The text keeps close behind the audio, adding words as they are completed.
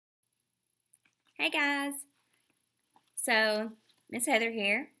Hey guys! So, Miss Heather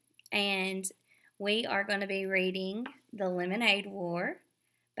here, and we are going to be reading The Lemonade War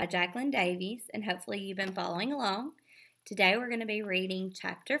by Jacqueline Davies, and hopefully you've been following along. Today we're going to be reading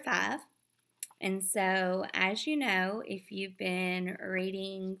Chapter 5. And so, as you know, if you've been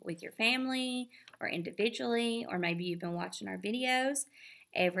reading with your family or individually, or maybe you've been watching our videos,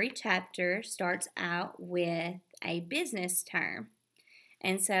 every chapter starts out with a business term.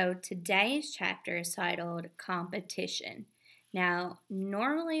 And so today's chapter is titled Competition. Now,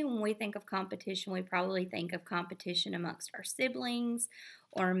 normally when we think of competition, we probably think of competition amongst our siblings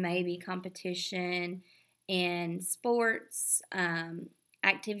or maybe competition in sports,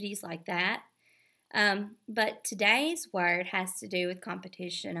 activities like that. But today's word has to do with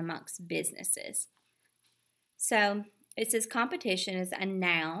competition amongst businesses. So it says competition is a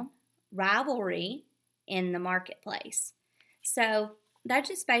noun, rivalry in the marketplace. So that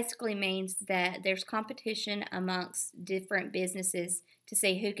just basically means that there's competition amongst different businesses to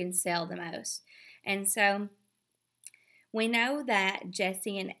see who can sell the most. And so we know that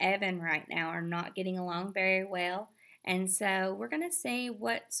Jesse and Evan right now are not getting along very well. And so we're going to see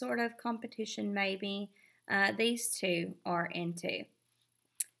what sort of competition maybe these two are into.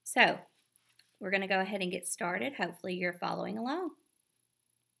 So we're going to go ahead and get started. Hopefully you're following along.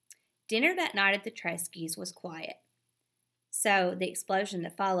 Dinner that night at the Treskeys was quiet. So the explosion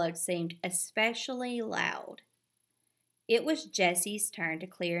that followed seemed especially loud. It was Jesse's turn to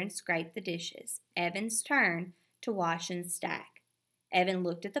clear and scrape the dishes, Evan's turn to wash and stack. Evan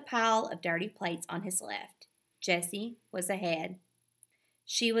looked at the pile of dirty plates on his left. Jesse was ahead.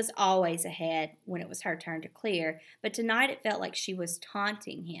 She was always ahead when it was her turn to clear, but tonight it felt like she was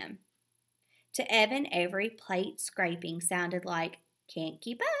taunting him. To Evan, every plate scraping sounded like, "Can't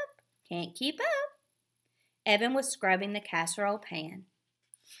keep up, can't keep up." Evan was scrubbing the casserole pan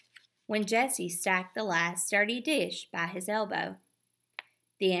when Jessie stacked the last dirty dish by his elbow.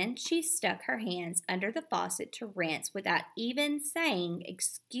 Then she stuck her hands under the faucet to rinse without even saying,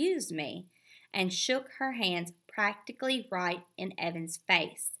 "Excuse me," and shook her hands practically right in Evan's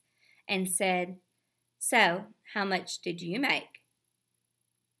face and said, "So, how much did you make?"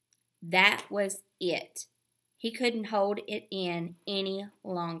 That was it. He couldn't hold it in any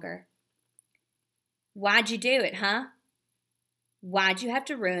longer. "Why'd you do it, huh? Why'd you have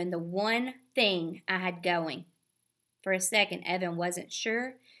to ruin the one thing I had going?" For a second, Evan wasn't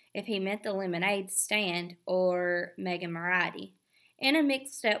sure if he meant the lemonade stand or Megan Moriarty. In a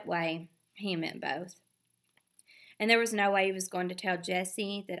mixed-up way, he meant both. And there was no way he was going to tell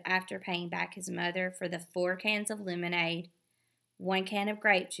Jesse that after paying back his mother for the 4 cans of lemonade, 1 can of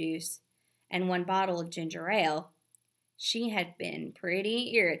grape juice, and 1 bottle of ginger ale, she had been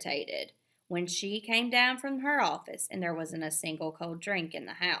pretty irritated when she came down from her office and there wasn't a single cold drink in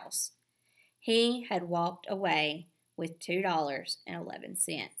the house. He had walked away with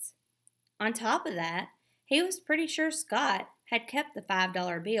 $2.11. On top of that, he was pretty sure Scott had kept the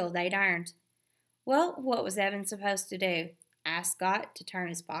 $5 bill they'd earned. Well, what was Evan supposed to do? Ask Scott to turn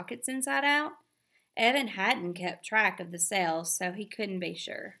his pockets inside out? Evan hadn't kept track of the sales, so he couldn't be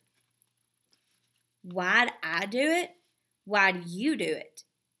sure. "Why'd I do it? Why'd you do it?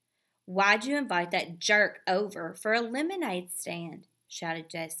 Why'd you invite that jerk over for a lemonade stand?" shouted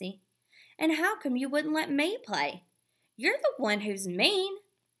Jessie. "And how come you wouldn't let me play? You're the one who's mean."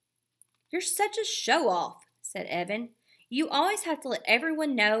 "You're such a show-off," said Evan. "You always have to let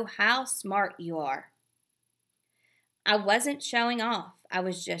everyone know how smart you are." "I wasn't showing off. I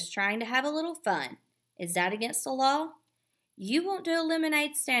was just trying to have a little fun. Is that against the law? You won't do a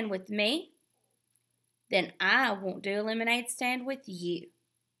lemonade stand with me? Then I won't do a lemonade stand with you.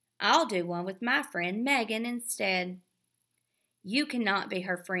 I'll do one with my friend Megan instead." "You cannot be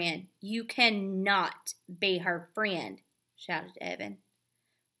her friend. You cannot be her friend," shouted Evan.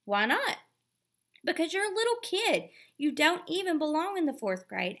 "Why not?" "Because you're a little kid. You don't even belong in the 4th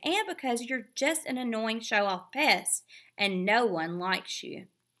grade, and because you're just an annoying show-off pest, and no one likes you."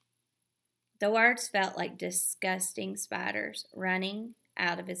 The words felt like disgusting spiders running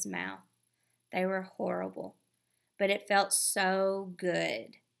out of his mouth. They were horrible, but it felt so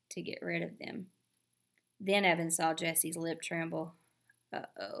good to get rid of them. Then Evan saw Jesse's lip tremble.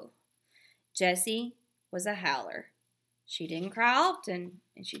 Uh-oh. Jessie was a howler. She didn't cry often,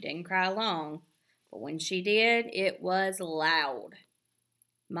 and she didn't cry long, but when she did, it was loud.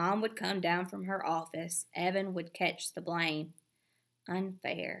 Mom would come down from her office. Evan would catch the blame.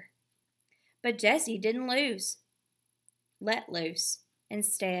 Unfair. But Jessie didn't let loose.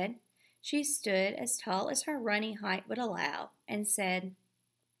 Instead, she stood as tall as her running height would allow and said,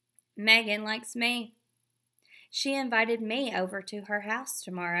 "Megan likes me. She invited me over to her house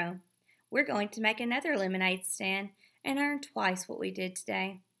tomorrow. We're going to make another lemonade stand and earn twice what we did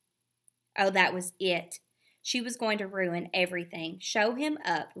today. Oh, that was it. She was going to ruin everything, show him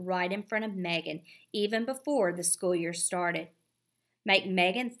up right in front of Megan, even before the school year started. Make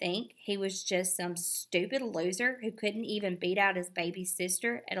Megan think he was just some stupid loser who couldn't even beat out his baby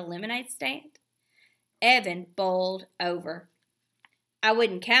sister at a lemonade stand? Evan bowled over. I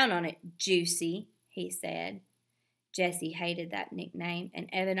wouldn't count on it, Juicy, he said. Jesse hated that nickname, and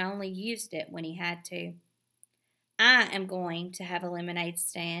Evan only used it when he had to. I am going to have a lemonade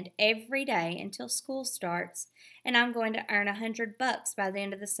stand every day until school starts, and I'm going to earn $100 by the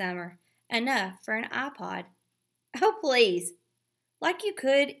end of the summer, enough for an iPod. Oh, please. Like you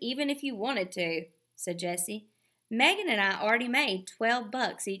could even if you wanted to, said Jessie. Megan and I already made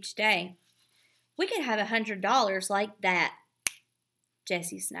 $12 each day. We could have $100 like that.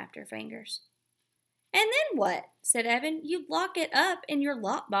 Jessie snapped her fingers. And then what? Said Evan. You'd lock it up in your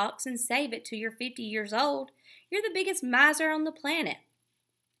lockbox and save it till you're 50 years old. You're the biggest miser on the planet.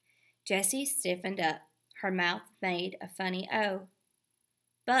 Jessie stiffened up. Her mouth made a funny O.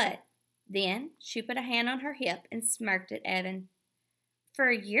 But then she put a hand on her hip and smirked at Evan.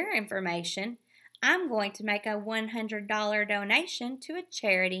 For your information, I'm going to make a $100 donation to a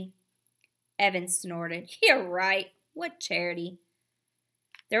charity. Evan snorted. You're right. What charity?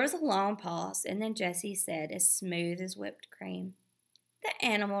 There was a long pause, and then Jessie said, as smooth as whipped cream, The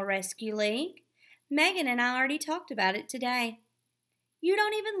Animal Rescue League. Megan and I already talked about it today. You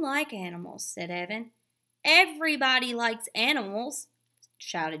don't even like animals, said Evan. Everybody likes animals,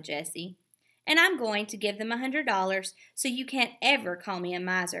 shouted Jessie. And I'm going to give them $100 so you can't ever call me a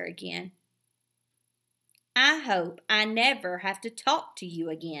miser again. I hope I never have to talk to you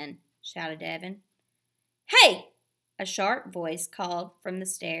again, shouted Evan. Hey! A sharp voice called from the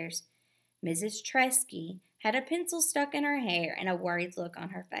stairs. Mrs. Tresky had a pencil stuck in her hair and a worried look on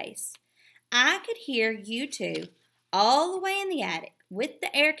her face. I could hear you two all the way in the attic with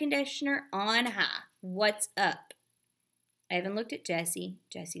the air conditioner on high. What's up? Evan looked at Jessie.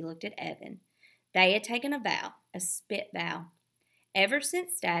 Jessie looked at Evan. They had taken a vow, a spit vow. Ever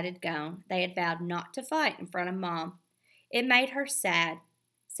since Dad had gone, they had vowed not to fight in front of Mom. It made her sad,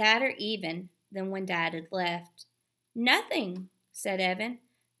 sadder even than when Dad had left. Nothing, said Evan.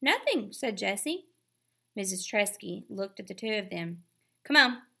 Nothing, said Jessie. Mrs. Tresky looked at the two of them. Come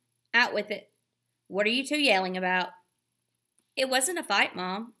on, out with it. What are you two yelling about? It wasn't a fight,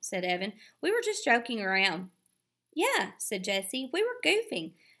 Mom, said Evan. We were just joking around. Yeah, said Jessie. We were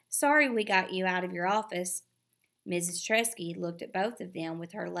goofing. Sorry we got you out of your office. Mrs. Tresky looked at both of them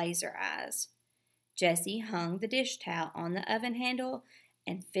with her laser eyes. Jessie hung the dish towel on the oven handle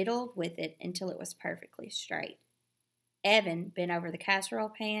and fiddled with it until it was perfectly straight. Evan bent over the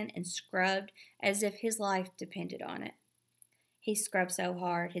casserole pan and scrubbed as if his life depended on it. He scrubbed so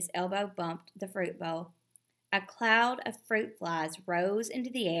hard his elbow bumped the fruit bowl. A cloud of fruit flies rose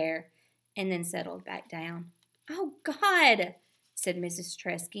into the air and then settled back down. Oh, God, said Mrs.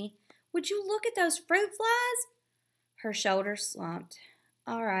 Tresky. Would you look at those fruit flies? Her shoulders slumped.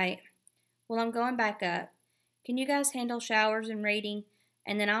 All right. Well, I'm going back up. Can you guys handle showers and reading?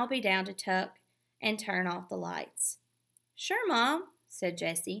 And then I'll be down to tuck and turn off the lights. Sure, Mom, said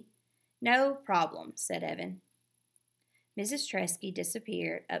Jessie. No problem, said Evan. Mrs. Tresky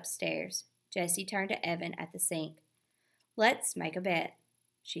disappeared upstairs. Jessie turned to Evan at the sink. Let's make a bet,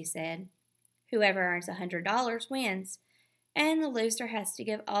 she said. Whoever earns $100 wins, and the loser has to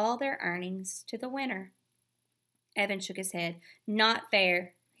give all their earnings to the winner. Evan shook his head. Not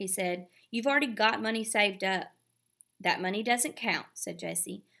fair, he said. You've already got money saved up. That money doesn't count, said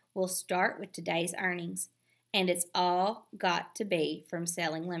Jessie. We'll start with today's earnings. And it's all got to be from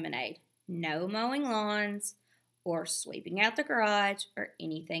selling lemonade. No mowing lawns or sweeping out the garage or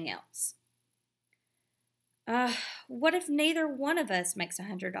anything else. What if neither one of us makes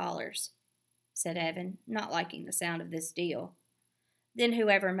 $100? Said Evan, not liking the sound of this deal. Then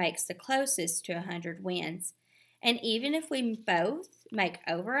whoever makes the closest to 100 wins. And even if we both make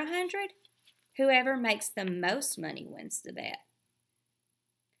over 100, whoever makes the most money wins the bet.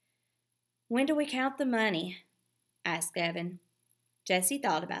 When do we count the money? Asked Evan. Jessie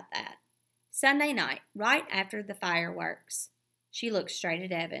thought about that. Sunday night, right after the fireworks. She looked straight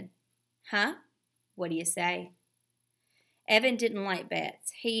at Evan. Huh? What do you say? Evan didn't like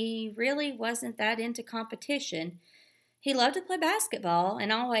bets. He really wasn't that into competition. He loved to play basketball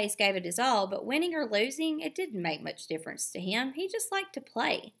and always gave it his all, but winning or losing, it didn't make much difference to him. He just liked to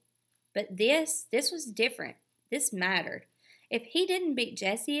play. But this was different. This mattered. If he didn't beat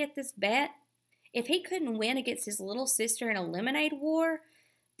Jessie at this bet, if he couldn't win against his little sister in a lemonade war,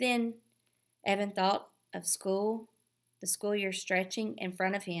 then Evan thought of school, the school year stretching in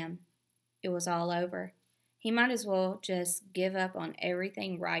front of him. it was all over. He might as well just give up on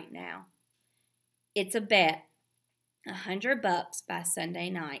everything right now. It's a bet. $100 by Sunday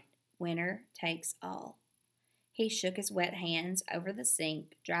night. Winner takes all. He shook his wet hands over the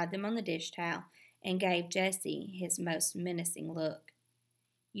sink, dried them on the dish towel, and gave Jessie his most menacing look.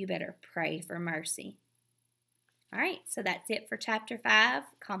 You better pray for mercy. All right, so that's it for Chapter 5,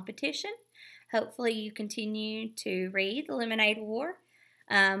 Competition. Hopefully you continue to read The Lemonade War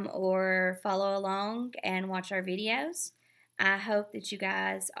or follow along and watch our videos. I hope that you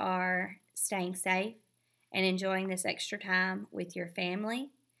guys are staying safe and enjoying this extra time with your family.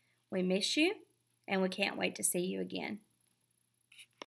 We miss you, and we can't wait to see you again.